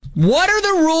What are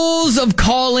the rules of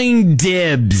calling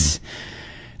dibs?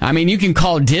 I mean, you can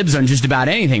call dibs on just about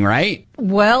anything, right?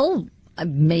 Well,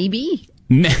 maybe.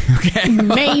 Okay.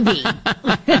 Maybe.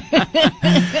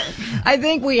 I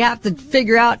think we have to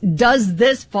figure out, does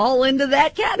this fall into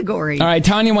that category? All right,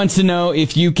 Tanya wants to know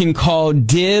if you can call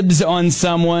dibs on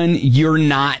someone you're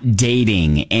not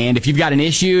dating. And if you've got an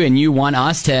issue and you want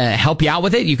us to help you out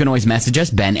with it, you can always message us,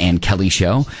 Ben and Kelly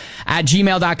Show, at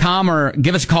gmail.com, or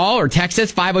give us a call or text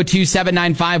us,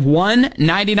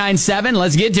 502-795-1997.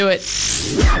 Let's get to it.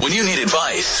 When you need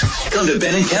advice, come to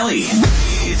Ben and Kelly.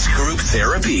 It's group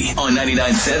therapy on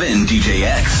 99.7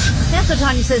 DJX. Yeah, so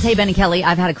Tanya says, hey, Ben and Kelly,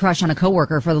 I've had a crush on a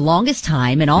coworker for the longest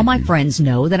time, and all my friends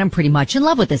know that I'm pretty much in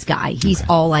love with this guy. He's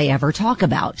all I ever talk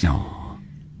about. No.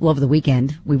 Well, over the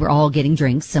weekend, we were all getting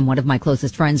drinks, and one of my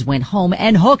closest friends went home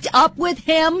and hooked up with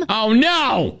him. Oh,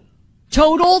 no!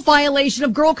 Total violation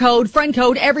of girl code, friend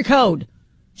code, every code.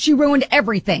 She ruined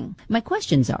everything. My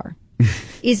questions are,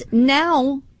 is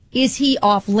he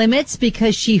off limits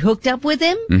because she hooked up with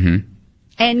him? Mm-hmm.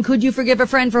 And could you forgive a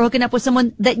friend for hooking up with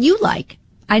someone that you like?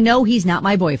 I know he's not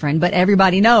my boyfriend, but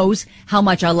everybody knows how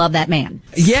much I love that man.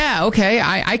 Yeah, okay.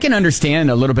 I can understand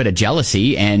a little bit of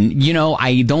jealousy. And,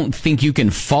 I don't think you can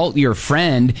fault your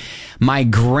friend. My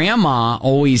grandma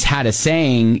always had a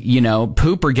saying,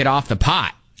 poop or get off the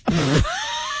pot.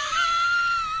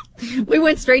 We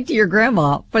went straight to your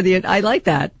grandma I like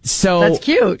that. So that's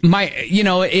cute.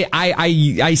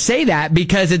 I say that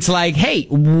because it's like, hey,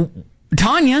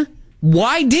 Tanya,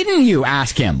 why didn't you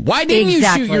ask him? Why didn't you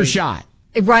shoot your shot?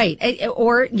 Right.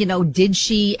 Or, did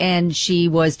she and she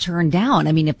was turned down?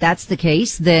 I mean, if that's the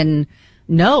case, then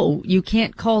no, you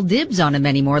can't call dibs on him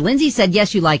anymore. Lindsay said,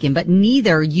 yes, you like him, but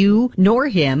neither you nor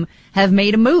him have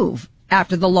made a move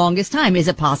after the longest time. Is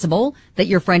it possible that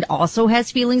your friend also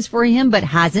has feelings for him but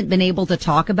hasn't been able to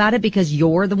talk about it because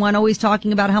you're the one always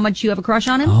talking about how much you have a crush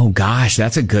on him? Oh, gosh,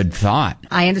 that's a good thought.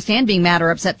 I understand being mad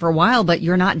or upset for a while, but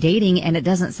you're not dating, and it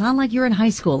doesn't sound like you're in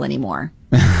high school anymore.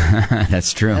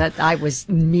 That's true. I was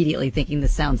immediately thinking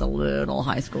this sounds a little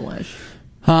high schoolish.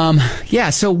 Yeah,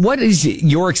 so what is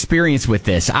your experience with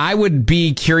this? I would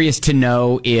be curious to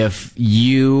know if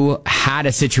you had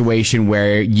a situation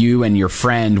where you and your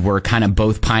friend were kind of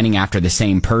both pining after the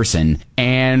same person,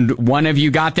 and one of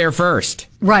you got there first.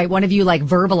 Right, one of you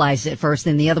verbalized it first,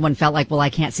 and the other one felt like, well, I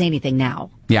can't say anything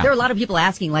now. Yeah. There are a lot of people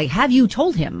asking, have you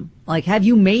told him? Have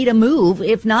you made a move?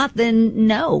 If not, then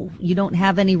no. You don't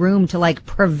have any room to,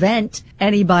 prevent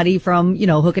anybody from,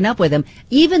 hooking up with him.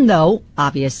 Even though,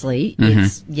 obviously,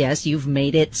 it's, yes, you've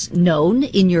made it known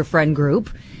in your friend group,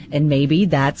 and maybe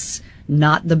that's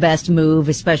not the best move,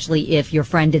 especially if your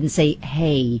friend didn't say,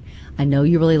 hey, I know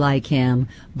you really like him,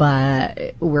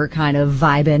 but we're kind of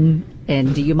vibing,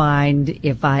 and do you mind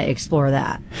if I explore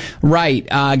that? Right.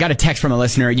 I got a text from a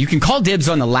listener. You can call dibs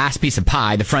on the last piece of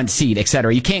pie, the front seat,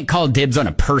 etc. You can't call dibs on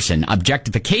a person.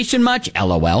 Objectification much?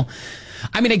 LOL.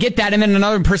 I mean, I get that. And then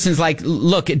another person's like,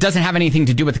 look, it doesn't have anything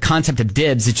to do with the concept of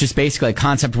dibs. It's just basically a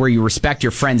concept where you respect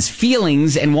your friend's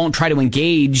feelings and won't try to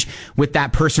engage with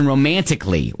that person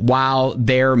romantically while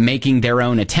they're making their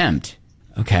own attempt.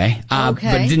 Okay. But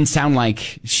it didn't sound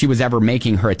like she was ever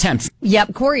making her attempts.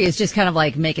 Yep. Corey is just kind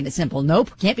of making it simple.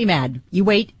 Nope. Can't be mad. You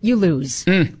wait, you lose.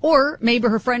 Or maybe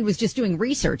her friend was just doing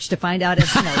research to find out if,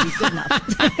 he's good enough.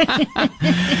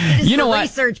 You know what?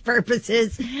 Research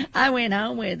purposes, I went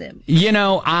home with him.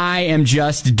 I am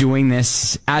just doing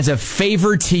this as a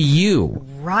favor to you.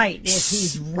 Right. If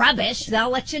he's rubbish,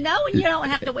 they'll let you know and you don't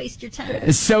have to waste your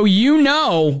time. So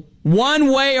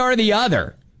one way or the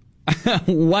other.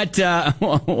 What's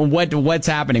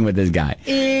happening with this guy?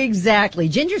 Exactly.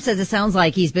 Ginger says it sounds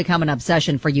like he's become an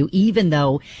obsession for you, even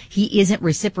though he isn't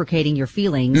reciprocating your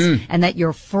feelings, and that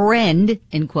your friend,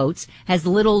 in quotes, has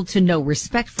little to no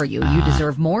respect for you. You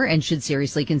deserve more and should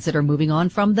seriously consider moving on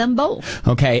from them both.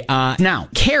 Okay. Now,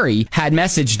 Carrie had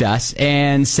messaged us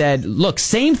and said, look,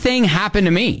 same thing happened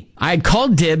to me. I had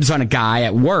called dibs on a guy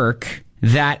at work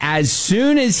that as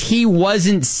soon as he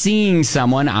wasn't seeing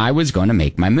someone, I was going to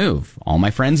make my move. All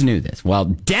my friends knew this. Well,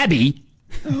 Debbie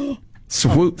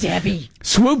swooped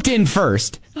in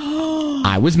first.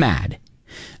 I was mad.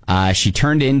 She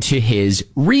turned into his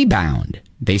rebound.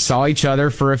 They saw each other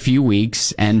for a few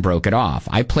weeks and broke it off.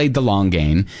 I played the long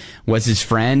game, was his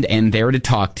friend and there to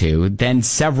talk to. Then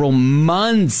several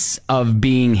months of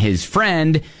being his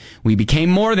friend, we became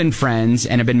more than friends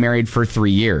and have been married for 3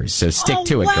 years. So stick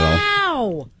to it, girl.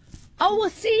 Wow. Oh,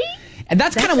 well, see? And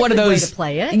that's kind of one of those way to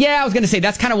play it. Yeah, I was going to say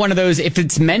that's kind of one of those, if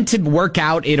it's meant to work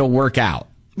out, it'll work out.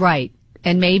 Right.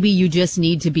 And maybe you just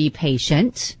need to be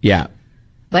patient. Yeah.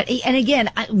 But, and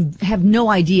again, I have no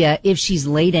idea if she's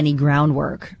laid any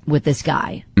groundwork with this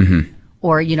guy.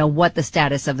 Or, you know, what the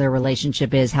status of their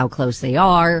relationship is, how close they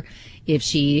are, if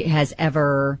she has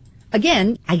ever,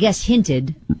 again, I guess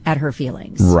hinted at her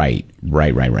feelings. Right.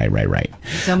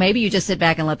 So maybe you just sit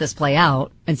back and let this play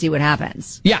out and see what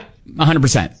happens. Yeah,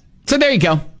 100%. So there you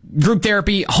go. Group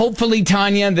therapy. Hopefully,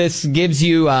 Tanya, this gives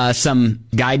you some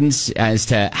guidance as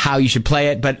to how you should play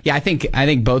it. But yeah, I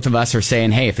think both of us are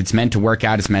saying, hey, if it's meant to work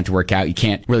out, it's meant to work out. You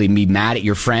can't really be mad at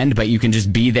your friend, but you can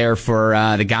just be there for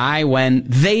the guy when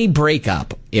they break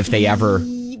up, if they ever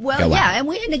go out.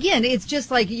 And again, it's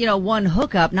just like, you know, one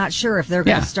hookup. Not sure if they're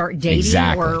going to start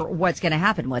dating or what's going to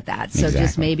happen with that. So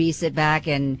just maybe sit back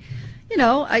and, you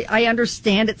know, I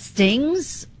understand it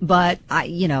stings, but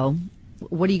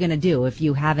what are you going to do if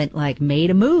you haven't like made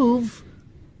a move?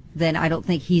 Then I don't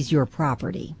think he's your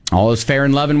property. All is fair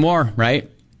in love and war, right?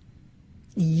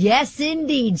 Yes,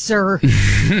 indeed, sir.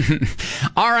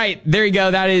 All right, there you go.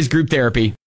 That is group therapy.